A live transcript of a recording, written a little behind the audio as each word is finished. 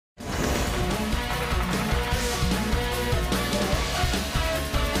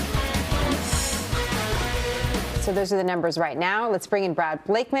So those are the numbers right now. Let's bring in Brad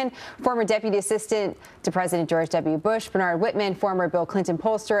Blakeman, former deputy assistant to President George W. Bush, Bernard Whitman, former Bill Clinton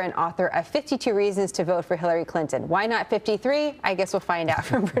pollster and author of 52 Reasons to Vote for Hillary Clinton. Why not 53? I guess we'll find out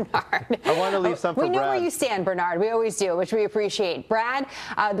from Bernard. I want to leave some for Brad. We know where you stand, Bernard. We always do, which we appreciate. Brad,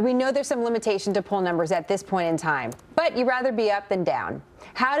 we know there's some limitation to poll numbers at this point in time, but you'd rather be up than down.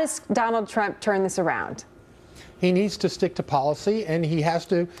 How does Donald Trump turn this around? He needs to stick to policy, and he has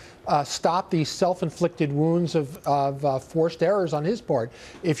to stop these self-inflicted wounds of forced errors on his part.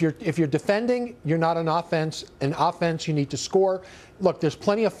 If you're defending, you're not on offense. In offense, you need to score. Look, there's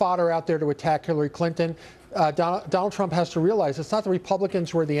plenty of fodder out there to attack Hillary Clinton. Donald Trump has to realize it's not the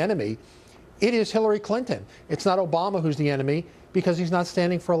Republicans who are the enemy. It is Hillary Clinton. It's not Obama who's the enemy, because he's not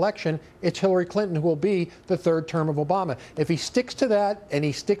standing for election. It's Hillary Clinton who will be the third term of Obama. If he sticks to that and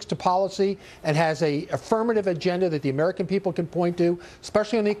he sticks to policy and has an affirmative agenda that the American people can point to,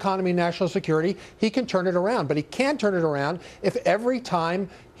 especially on the economy and national security, he can turn it around. But he can't turn it around if every time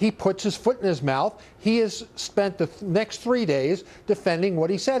he puts his foot in his mouth, he has spent the next 3 days defending what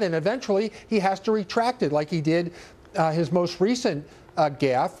he said. And eventually he has to retract it, like he did his most recent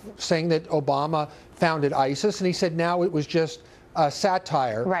gaffe, saying that Obama founded ISIS. And he said now it was just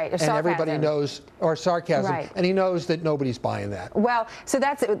satire, right, and everybody knows, or sarcasm, right. And he knows that nobody's buying that. Well, so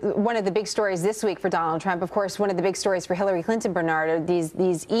that's one of the big stories this week for Donald Trump. Of course, one of the big stories for Hillary Clinton, Bernard, are these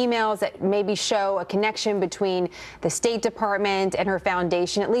emails that maybe show a connection between the State Department and her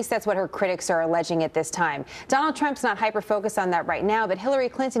foundation. At least that's what her critics are alleging at this time. Donald Trump's not hyper-focused on that right now, but Hillary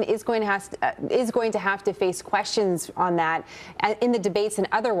Clinton is going to have to face questions on that in the debates and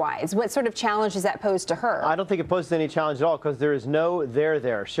otherwise. What sort of challenge does that pose to her? I don't think it poses any challenge at all, because there is no there.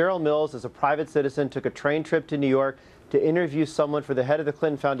 Cheryl Mills, as a private citizen, took a train trip to New York to interview someone for the head of the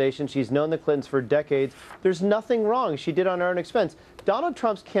Clinton Foundation. She's known the Clintons for decades. There's nothing wrong. She did on her own expense. Donald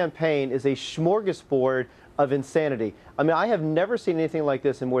Trump's campaign is a smorgasbord of insanity. I mean, I have never seen anything like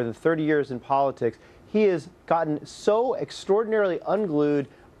this in more than 30 years in politics. He has gotten so extraordinarily unglued,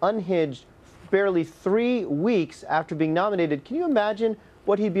 unhinged, barely 3 weeks after being nominated. Can you imagine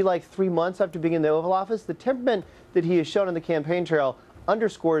what he'd be like 3 months after being in the Oval Office? The temperament that he has shown on the campaign trail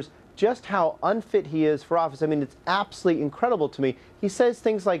underscores just how unfit he is for office. I mean, it's absolutely incredible to me. He says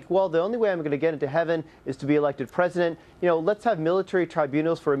things like, well, the only way I'm going to get into heaven is to be elected president. You know, let's have military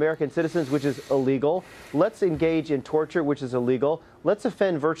tribunals for American citizens, which is illegal. Let's engage in torture, which is illegal. Let's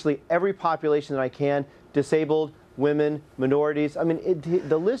offend virtually every population that I can, disabled, women, minorities. I mean,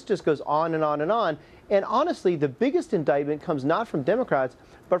 the list just goes on and on and on. And honestly, the biggest indictment comes not from Democrats,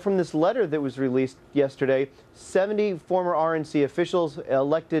 but from this letter that was released yesterday. 70 former RNC officials,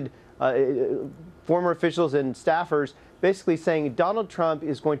 elected former officials and staffers, basically saying Donald Trump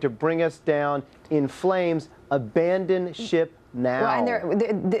is going to bring us down in flames. Abandon ship now. Well,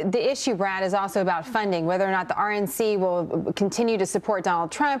 and the issue, Brad, is also about funding, whether or not the RNC will continue to support Donald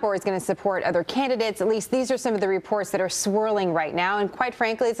Trump or is going to support other candidates. At least these are some of the reports that are swirling right now. And quite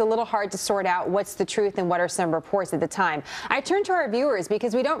frankly, it's a little hard to sort out what's the truth and what are some reports at the time. I turn to our viewers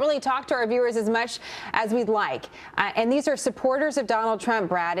because we don't really talk to our viewers as much as we'd like. And these are supporters of Donald Trump,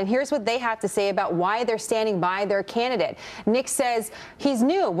 Brad. And here's what they have to say about why they're standing by their candidate. Nick says he's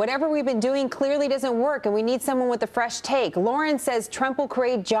new. Whatever we've been doing clearly doesn't work, and we need someone with a fresh take. Lauren says Trump will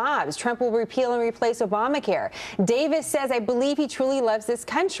create jobs. Trump will repeal and replace Obamacare. Davis says, I believe he truly loves this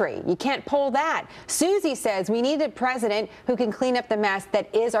country. You can't poll that. Susie says we need a president who can clean up the mess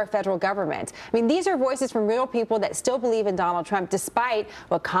that is our federal government. I mean, these are voices from real people that still believe in Donald Trump, despite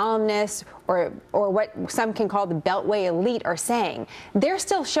what columnists or what some can call the Beltway elite are saying. They're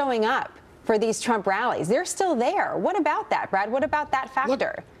still showing up for these Trump rallies. They're still there. What about that, Brad? What about that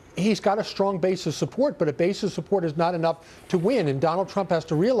factor? Look, he's got a strong base of support, but a base of support is not enough to win. And Donald Trump has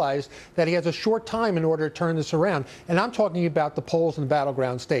to realize that he has a short time in order to turn this around. And I'm talking about the polls in the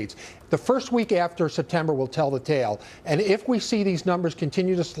battleground states. The first week after September will tell the tale. And if we see these numbers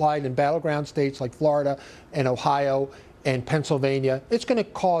continue to slide in battleground states like Florida and Ohio and Pennsylvania, it's going to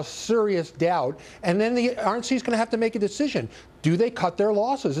cause serious doubt. And then the RNC is going to have to make a decision. Do they cut their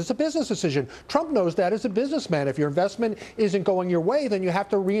losses? It's a business decision. Trump knows that as a businessman. If your investment isn't going your way, then you have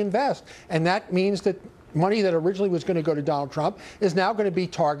to reinvest. And that means that money that originally was going to go to Donald Trump is now going to be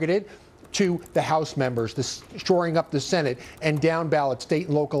targeted to the House members, shoring up the Senate, and down ballot state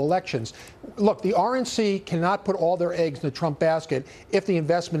and local elections. Look, the RNC cannot put all their eggs in the Trump basket if the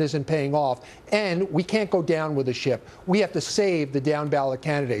investment isn't paying off. And we can't go down with the ship. We have to save the down ballot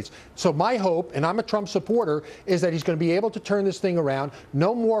candidates. So my hope, and I'm a Trump supporter, is that he's going to be able to turn this thing around.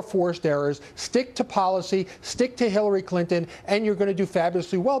 No more forced errors. Stick to policy. Stick to Hillary Clinton. And you're going to do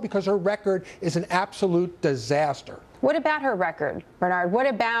fabulously well because her record is an absolute disaster. What about her record, Bernard? What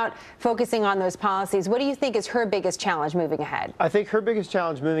about focusing on those policies? What do you think is her biggest challenge moving ahead? I think her biggest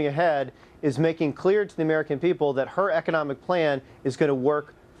challenge moving ahead is making clear to the American people that her economic plan is going to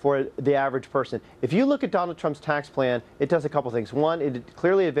work for the average person. If you look at Donald Trump's tax plan, it does a couple things. One, it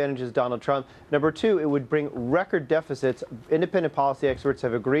clearly advantages Donald Trump. Number two, it would bring record deficits. Independent policy experts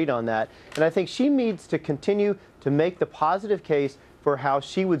have agreed on that. And I think she needs to continue to make the positive case for how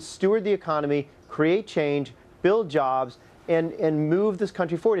she would steward the economy, create change, build jobs, and move this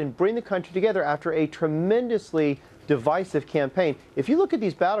country forward and bring the country together after a tremendously divisive campaign. If you look at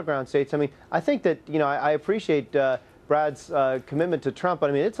these battleground states, I mean, I think that, I appreciate Brad's commitment to Trump,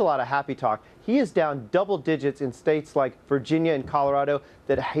 but I mean, it's a lot of happy talk. He is down double digits in states like Virginia and Colorado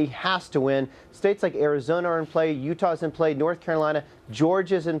that he has to win. States like Arizona are in play, Utah's in play, North Carolina,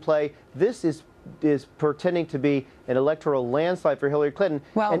 Georgia's in play. This is pretending to be an electoral landslide for Hillary Clinton.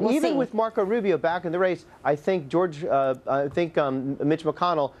 Well, and we'll even see. with Marco Rubio back in the race, I think Mitch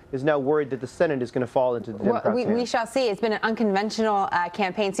McConnell is now worried that the Senate is going to fall into the Democrats' hands. We shall see. It's been an unconventional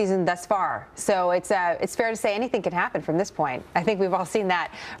campaign season thus far. So it's fair to say anything can happen from this point. I think we've all seen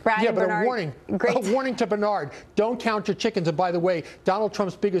that. Brad and Bernard, a warning to Bernard. Don't count your chickens. And by the way, Donald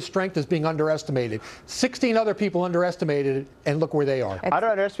Trump's biggest strength is being underestimated. 16 other people underestimated it, and look where they are. I don't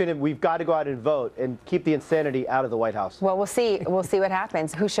underestimate it. We've got to go out and vote and keep the insanity out of the White House. Well, we'll see. We'll see what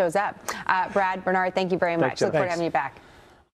happens. Who shows up? Brad, Bernard, thank you very much. Look forward to having you back.